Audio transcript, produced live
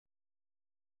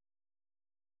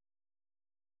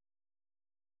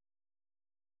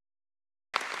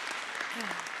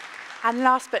And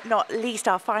last but not least,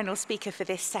 our final speaker for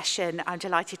this session, I'm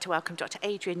delighted to welcome Dr.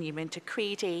 Adrian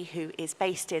Newman-Tancredi, who is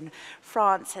based in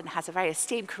France and has a very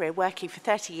esteemed career working for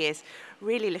 30 years,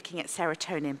 really looking at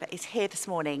serotonin, but is here this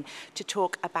morning to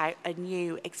talk about a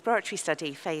new exploratory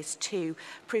study, phase 2,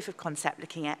 proof of concept,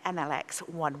 looking at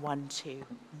NLX-112.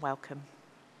 Welcome.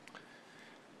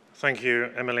 Thank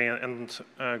you, Emily, and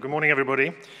good morning,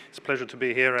 everybody. It's a pleasure to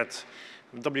be here at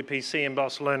WPC in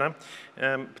Barcelona,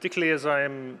 particularly as I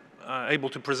am able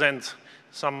to present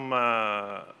some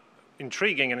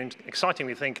intriguing and exciting,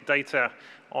 we think, data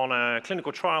on a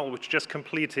clinical trial which just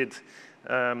completed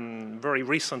very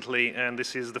recently, and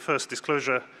this is the first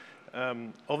disclosure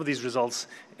of these results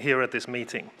here at this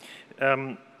meeting.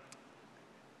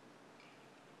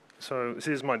 So this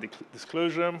is my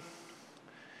disclosure.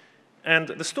 And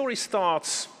the story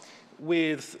starts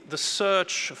with the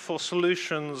search for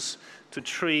solutions to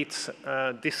treat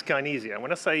dyskinesia.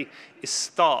 When I say it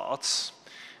starts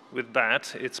with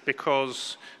that, it's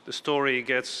because the story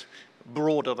gets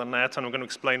broader than that, and I'm going to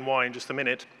explain why in just a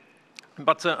minute.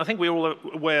 But I think we're all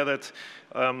aware that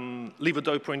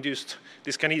levodopa-induced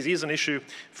dyskinesia is an issue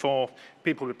for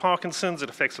people with Parkinson's. It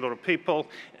affects a lot of people,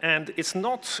 and it's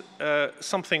not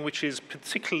something which is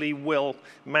particularly well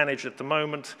managed at the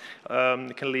moment.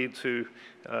 It can lead to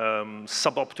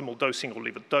suboptimal dosing of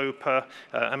levodopa.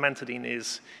 Amantadine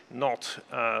is not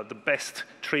the best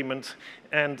treatment,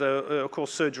 and of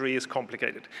course surgery is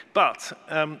complicated. But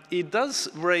it does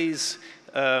raise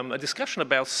a discussion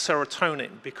about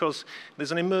serotonin, because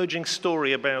there's an emerging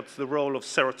story about the role of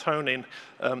serotonin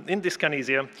in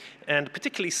dyskinesia, and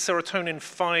particularly serotonin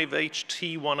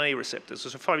 5-HT1A receptors.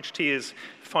 So 5-HT is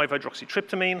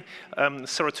 5-hydroxytryptamine.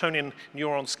 Serotonin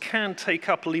neurons can take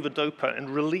up levodopa and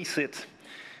release it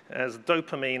as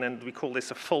dopamine, and we call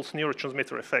this a false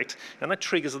neurotransmitter effect, and that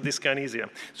triggers the dyskinesia.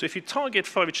 So if you target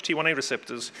 5-HT1A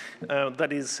receptors,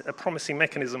 that is a promising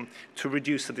mechanism to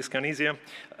reduce the dyskinesia.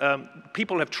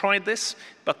 People have tried this,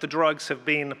 but the drugs have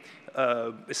been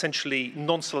essentially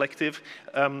non-selective.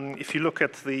 If you look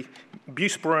at the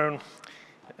buspirone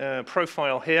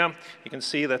profile here, you can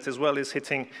see that as well as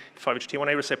hitting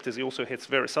 5-HT1A receptors, it also hits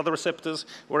various other receptors,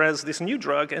 whereas this new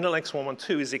drug,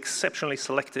 NLX-112, is exceptionally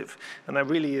selective, and that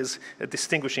really is a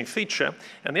distinguishing feature.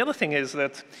 And the other thing is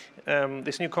that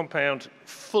this new compound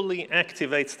fully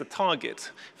activates the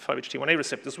target 5-HT1A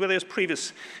receptors, whereas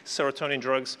previous serotonin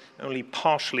drugs only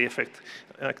partially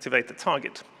activate the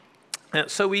target.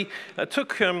 So we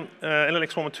took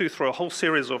NLX-112 through a whole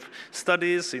series of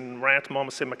studies in rat,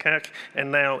 marmoset, macaque, and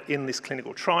now in this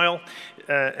clinical trial,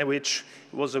 which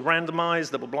was a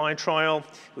randomized, double-blind trial.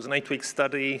 It was an 8-week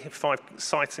study, 5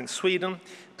 sites in Sweden.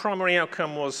 Primary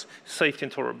outcome was safety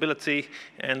and tolerability,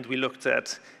 and we looked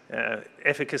at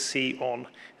efficacy on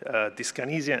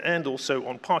dyskinesia and also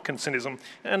on Parkinsonism.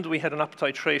 And we had an up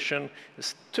titration,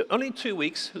 only 2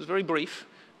 weeks, it was very brief.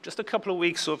 Just a couple of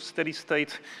weeks of steady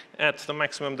state at the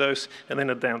maximum dose, and then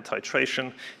a down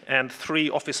titration, and 3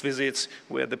 office visits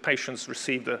where the patients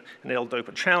received an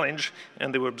L-DOPA challenge,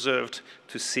 and they were observed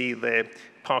to see their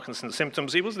Parkinson's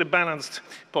symptoms. It was the balanced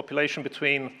population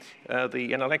between the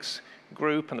NLX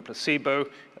group and the placebo.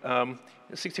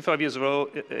 65 years of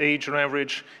age on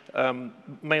average,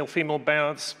 male-female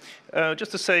balance. Just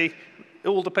to say,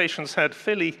 all the patients had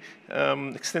fairly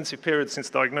extensive periods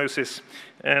since diagnosis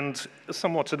and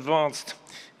somewhat advanced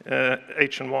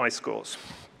H and Y scores.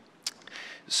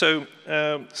 So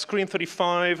screen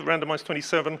 35, randomized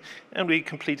 27, and we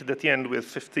completed at the end with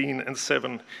 15 and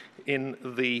 7 in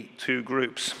the 2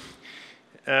 groups.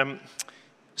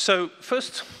 So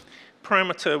first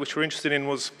parameter which we're interested in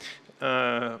was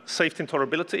safety and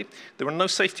tolerability. There were no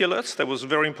safety alerts. That was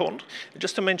very important.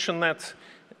 Just to mention that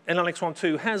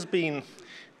NLX-112 has been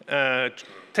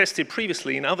tested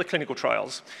previously in other clinical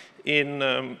trials in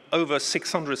over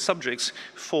 600 subjects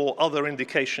for other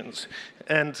indications.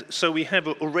 And so we have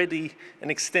already an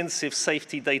extensive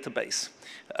safety database.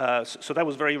 So that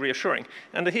was very reassuring.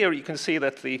 And here you can see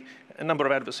that the number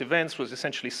of adverse events was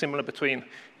essentially similar between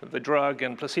the drug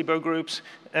and placebo groups,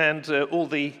 and all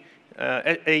the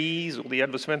AEs, all the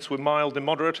adverse events, were mild and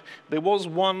moderate. There was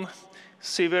one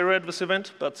severe adverse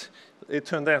event, but it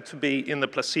turned out to be in the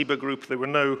placebo group. There were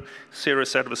no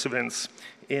serious adverse events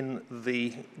in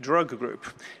the drug group.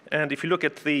 And if you look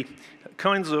at the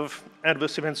kinds of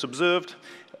adverse events observed,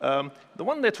 the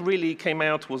one that really came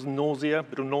out was nausea, a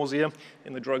bit of nausea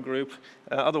in the drug group.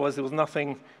 Otherwise, there was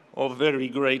nothing of very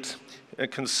great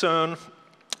concern.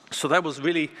 So that was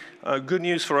really good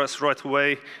news for us right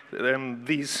away.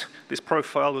 This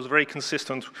profile was very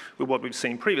consistent with what we've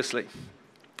seen previously.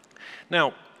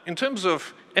 Now, in terms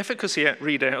of efficacy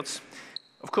readouts,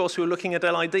 of course, we were looking at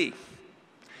LID.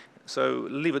 so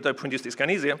levodopa-induced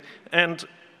dyskinesia. And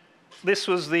this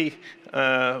was the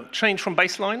change from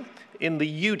baseline in the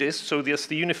UDYS, so that's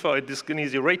the Unified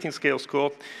Dyskinesia Rating Scale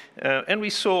score. And we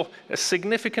saw a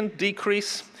significant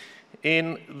decrease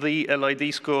in the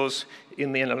LID scores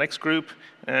in the NLX group,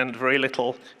 and very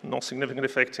little, not significant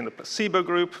effect in the placebo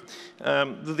group.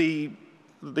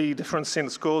 The difference in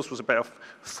the scores was about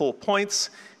 4 points,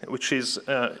 which is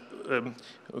sort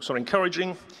of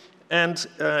encouraging. And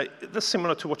that's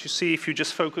similar to what you see if you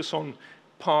just focus on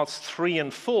parts 3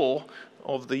 and 4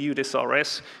 of the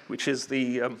UDYS-RS, which is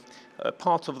the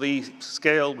part of the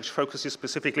scale which focuses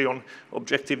specifically on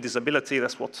objective disability.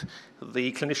 That's what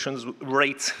the clinicians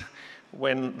rate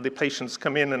when the patients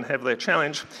come in and have their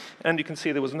challenge. And you can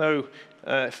see there was no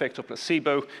effect of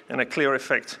placebo and a clear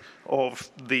effect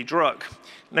of the drug.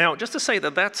 Now, just to say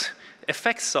that that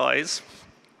effect size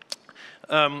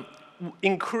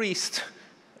increased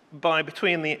by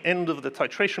between the end of the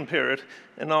titration period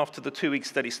and after the 2-week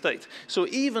steady state. So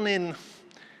even in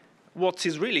what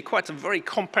is really quite a very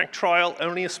compact trial,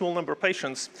 only a small number of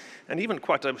patients, and even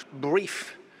quite a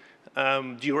brief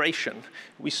duration,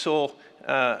 we saw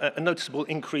a noticeable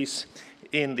increase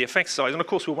in the effect size. And of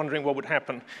course, we're wondering what would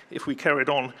happen if we carried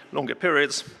on longer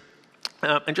periods.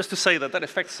 And just to say that that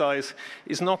effect size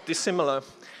is not dissimilar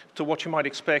to what you might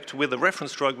expect with a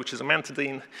reference drug, which is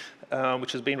amantadine,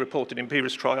 which has been reported in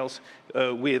previous trials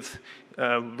with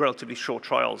relatively short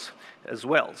trials as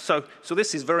well. So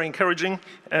this is very encouraging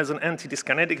as an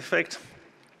anti-dyskinetic effect.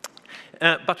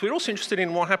 But we're also interested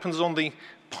in what happens on the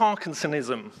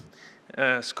Parkinsonism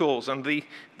scores. And the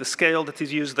scale that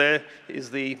is used there is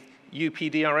the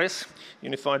UPDRS,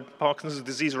 Unified Parkinson's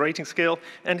Disease Rating Scale.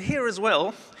 And here as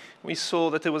well, we saw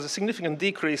that there was a significant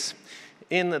decrease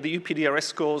in the UPDRS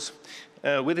scores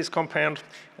with this compound.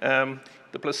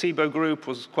 The placebo group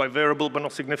was quite variable, but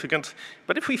not significant.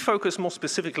 But if we focus more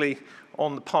specifically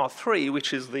on the part 3,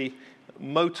 which is the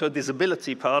motor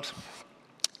disability part,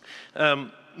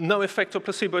 no effect of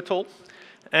placebo at all,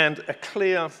 and a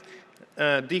clear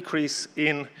decrease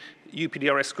in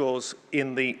UPDRS scores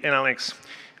in the NLX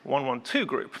 112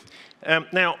 group.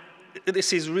 Now,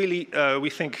 this is really, we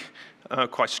think,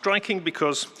 quite striking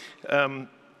because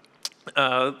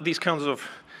these kinds of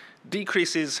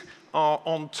decreases are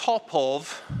on top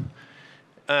of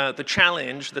the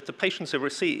challenge that the patients have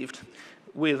received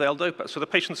with L-DOPA. So the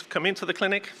patients have come into the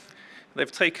clinic,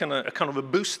 they've taken a kind of a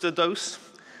booster dose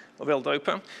of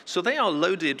L-DOPA, so they are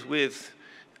loaded with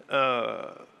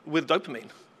dopamine.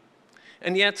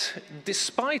 And yet,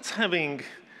 despite having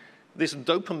this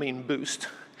dopamine boost,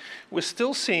 we're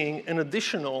still seeing an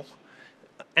additional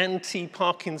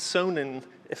anti-Parkinsonin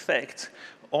effect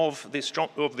of this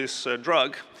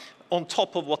drug on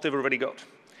top of what they've already got.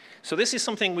 So this is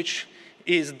something which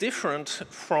is different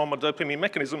from a dopamine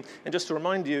mechanism. And just to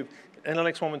remind you,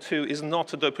 NLX-112 is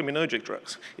not a dopaminergic drug.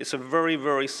 It's a very,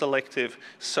 very selective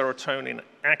serotonin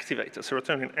activator,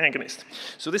 serotonin agonist.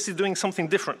 So this is doing something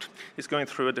different. It's going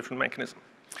through a different mechanism.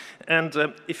 And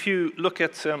if you look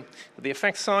at the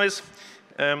effect size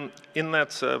in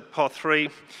that part 3,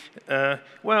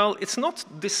 well, it's not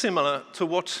dissimilar to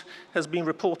what has been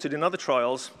reported in other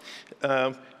trials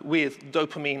with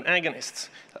dopamine agonists,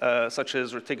 such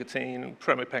as retigotine,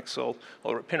 pramipexole,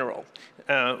 or ropinirole.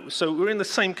 So we're in the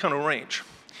same kind of range.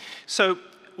 So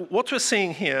what we're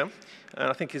seeing here,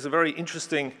 I think, is a very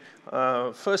interesting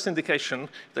first indication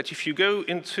that if you go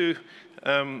into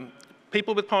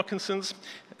people with Parkinson's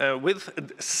with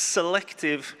a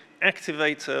selective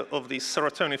activator of the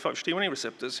serotonin 5-HT1A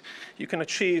receptors, you can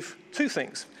achieve 2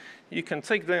 things. You can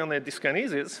take down their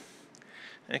dyskinesias,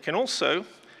 and can also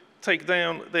take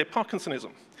down their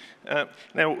Parkinsonism. Now,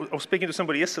 I was speaking to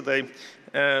somebody yesterday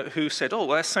who said, oh,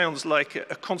 well, that sounds like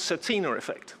a concertina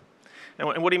effect.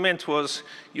 And what he meant was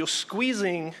you're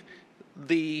squeezing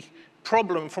the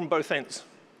problem from both ends.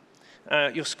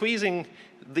 You're squeezing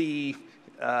the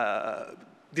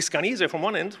dyskinesia from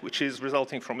one end, which is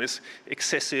resulting from this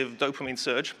excessive dopamine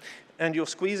surge, and you're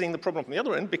squeezing the problem from the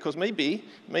other end because maybe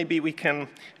we can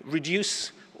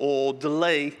reduce or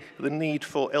delay the need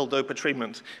for L-DOPA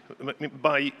treatment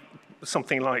by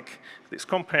something like this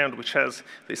compound, which has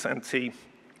this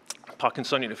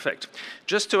anti-Parkinsonian effect.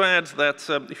 Just to add that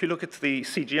if you look at the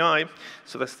CGI,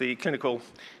 so that's the clinical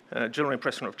general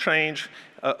impression of change,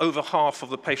 over half of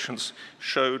the patients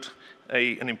showed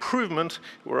an improvement,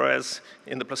 whereas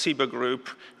in the placebo group,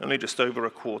 only just over a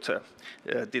quarter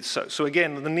did so. So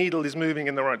again, the needle is moving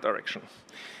in the right direction.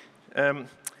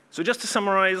 So just to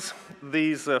summarize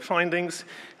these findings,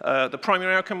 the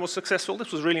primary outcome was successful.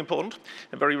 This was really important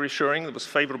and very reassuring. There was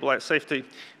favorable safety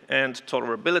and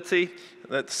tolerability.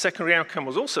 The secondary outcome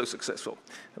was also successful.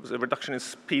 There was a reduction in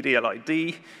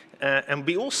PD-LID, and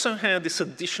we also had this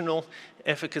additional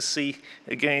efficacy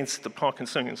against the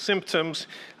Parkinsonian symptoms.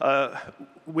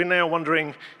 We're now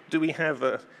wondering, do we have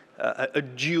a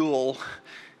dual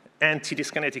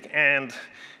anti-dyskinetic and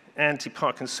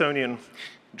anti-Parkinsonian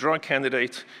drug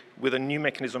candidate with a new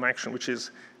mechanism of action, which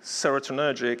is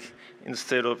serotonergic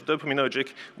instead of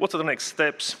dopaminergic? What are the next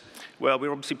steps? Well,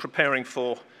 we're obviously preparing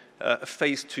for a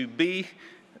phase 2b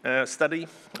study.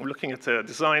 We're looking at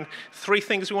design. 3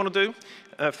 things we want to do.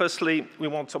 Firstly, we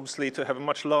want obviously to have a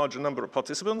much larger number of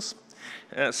participants.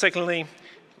 Secondly,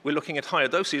 we're looking at higher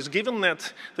doses. Given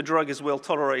that the drug is well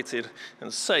tolerated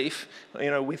and safe,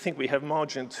 we think we have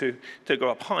margin to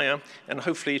go up higher and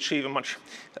hopefully achieve a much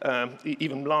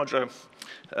even larger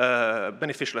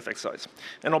beneficial effect size.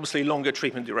 And obviously longer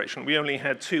treatment duration. We only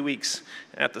had 2 weeks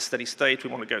at the steady state.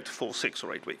 We want to go to 4, 6,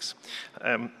 or 8 weeks.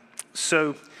 With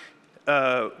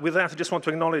that, I just want to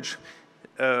acknowledge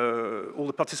all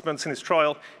the participants in this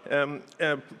trial.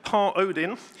 Par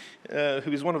Odin,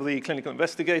 who is one of the clinical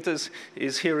investigators,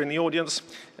 is here in the audience,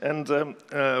 and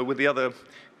with the other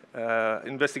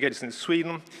investigators in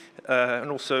Sweden, and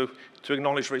also to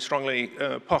acknowledge very strongly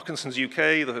Parkinson's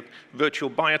UK, the virtual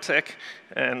biotech,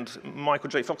 and Michael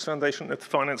J. Fox Foundation that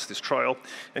financed this trial.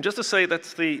 And just to say that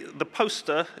the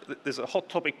poster, there's a hot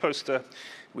topic poster,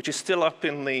 which is still up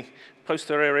in the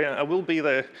poster area. I will be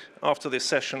there after this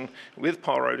session with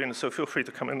Par Odin, so feel free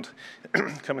to come and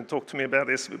talk to me about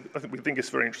this. We think it's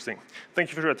very interesting. Thank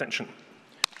you for your attention.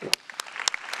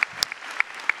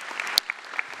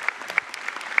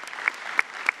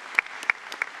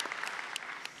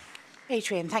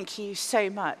 Adrian, thank you so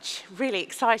much. Really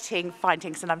exciting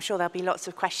findings, and I'm sure there'll be lots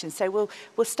of questions. So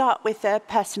we'll start with the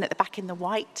person at the back in the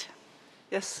white.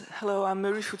 Yes, hello, I'm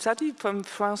Marie Foutsati from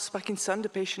France Parkinson, the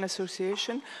Patient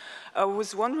Association. I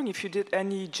was wondering if you did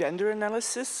any gender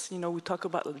analysis. We talk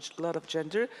about a lot of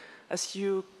gender. As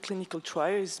your clinical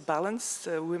trial is balanced,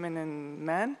 women and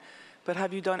men, but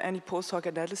have you done any post-hoc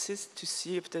analysis to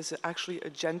see if there's actually a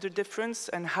gender difference,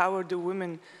 and how are the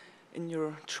women in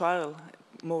your trial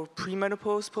more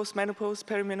pre-menopause, post-menopause,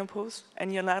 perimenopause?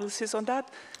 Any analysis on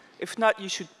that? If not, you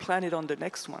should plan it on the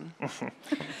next one.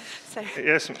 So,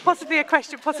 yes. Possibly a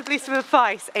question, possibly some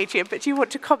advice, Adrian, but do you want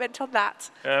to comment on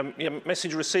that? Yeah,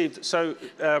 message received. So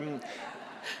at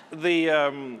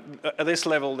this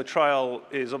level, the trial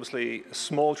is obviously a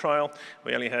small trial.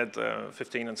 We only had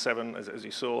 15 and 7, as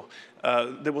you saw.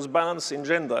 There was balance in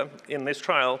gender in this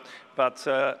trial, but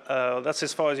that's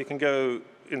as far as you can go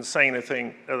in saying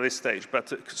anything at this stage.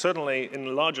 But certainly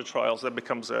in larger trials, that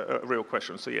becomes a real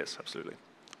question. So yes, absolutely.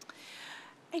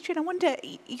 Adrian, I wonder,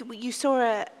 you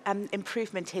saw an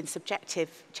improvement in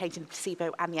subjective change in the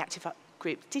placebo and the active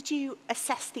group. Did you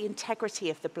assess the integrity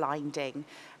of the blinding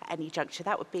at any juncture?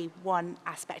 That would be one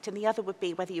aspect. And the other would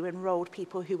be whether you enrolled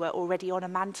people who were already on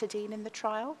amantadine in the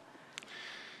trial?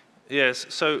 Yes,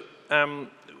 so there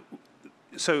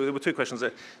were 2 questions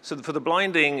there. So for the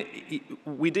blinding,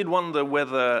 we did wonder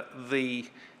whether the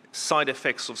side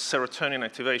effects of serotonin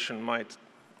activation might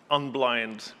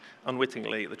unblind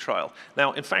unwittingly the trial.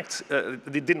 Now, in fact,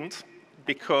 they didn't,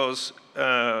 because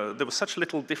there was such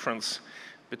little difference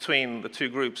between the 2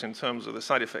 groups in terms of the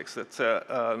side effects that,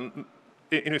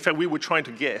 in fact, we were trying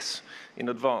to guess in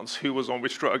advance who was on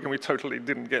which drug, and we totally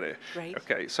didn't get it. Right.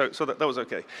 Okay, so that was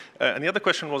okay. And the other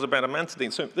question was about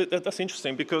amantadine. So that's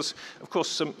interesting because, of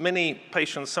course, many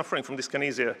patients suffering from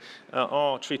dyskinesia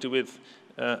are treated with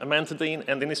amantadine,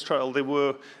 and in this trial there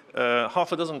were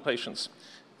half a dozen patients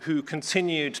who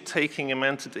continued taking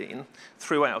amantadine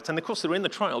throughout. And of course, they were in the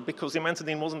trial because the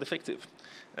amantadine wasn't effective.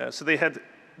 So they had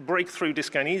breakthrough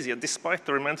dyskinesia despite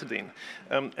their amantadine.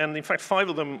 And in fact, 5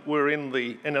 of them were in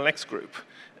the NLX group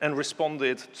and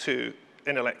responded to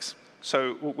NLX.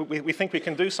 So we think we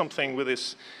can do something with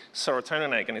this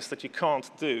serotonin agonist that you can't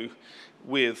do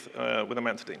with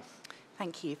amantadine.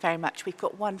 Thank you very much. We've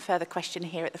got one further question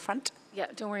here at the front. Yeah,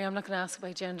 don't worry, I'm not going to ask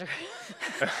about gender.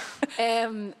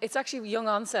 It's actually young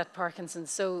onset Parkinson's.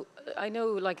 So I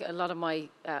know, like a lot of my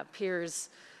peers,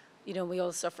 we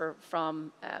all suffer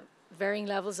from varying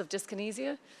levels of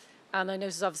dyskinesia. And I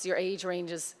notice obviously your age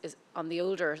range is on the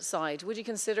older side. Would you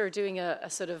consider doing a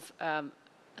sort of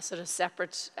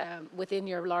separate, within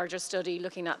your larger study,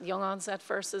 looking at young onset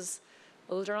versus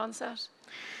older onset?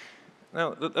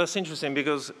 Now, that's interesting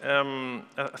because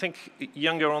I think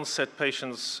younger onset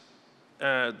patients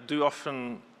do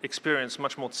often experience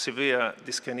much more severe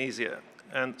dyskinesia.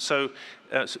 And so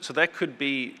that could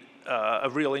be a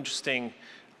real interesting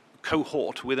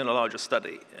cohort within a larger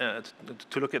study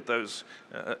to look at those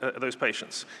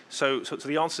patients. So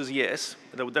the answer is yes,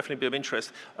 that would definitely be of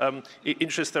interest.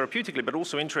 Interest therapeutically, but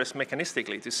also interest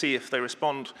mechanistically to see if they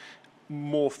respond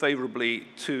more favorably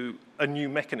to a new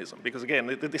mechanism. Because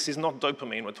again, this is not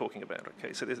dopamine we're talking about,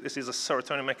 okay? So this is a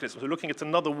serotonin mechanism. So looking at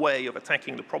another way of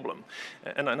attacking the problem.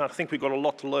 And I think we've got a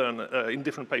lot to learn in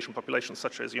different patient populations,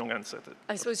 such as young onset.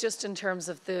 I suppose just in terms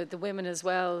of the women as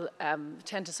well,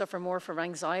 tend to suffer more from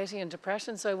anxiety and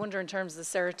depression. So I wonder in terms of the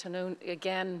serotonin,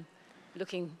 again,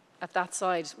 looking at that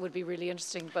side would be really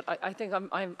interesting. But I think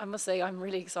I must say I'm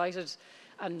really excited.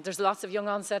 And there's lots of young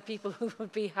onset people who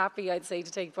would be happy, I'd say, to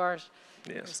take part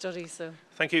in the study. So.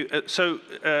 Thank you.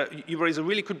 You raise a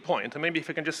really good point, and maybe if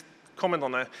I can just comment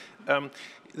on that.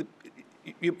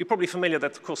 You're probably familiar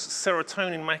that, of course,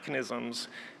 serotonin mechanisms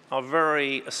are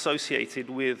very associated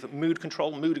with mood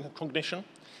control, mood and cognition.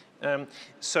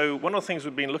 So one of the things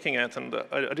we've been looking at, and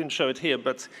I didn't show it here,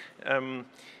 but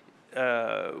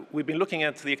we've been looking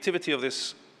at the activity of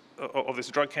this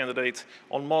drug candidate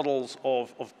on models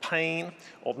of pain,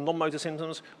 of non-motor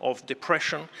symptoms, of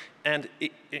depression, and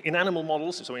in animal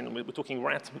models, so we're talking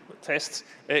rat tests,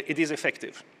 it is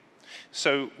effective.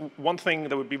 So one thing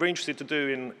that would be very interested to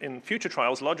do in future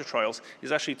trials, larger trials,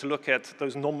 is actually to look at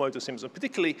those non-motor symptoms,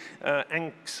 particularly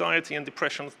anxiety and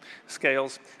depression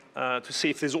scales, to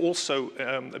see if there's also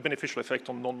a beneficial effect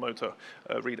on non-motor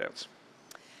readouts.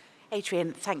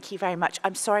 Adrian, thank you very much.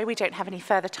 I'm sorry we don't have any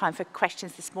further time for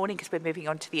questions this morning because we're moving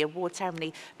on to the award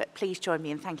ceremony, but please join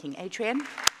me in thanking Adrian.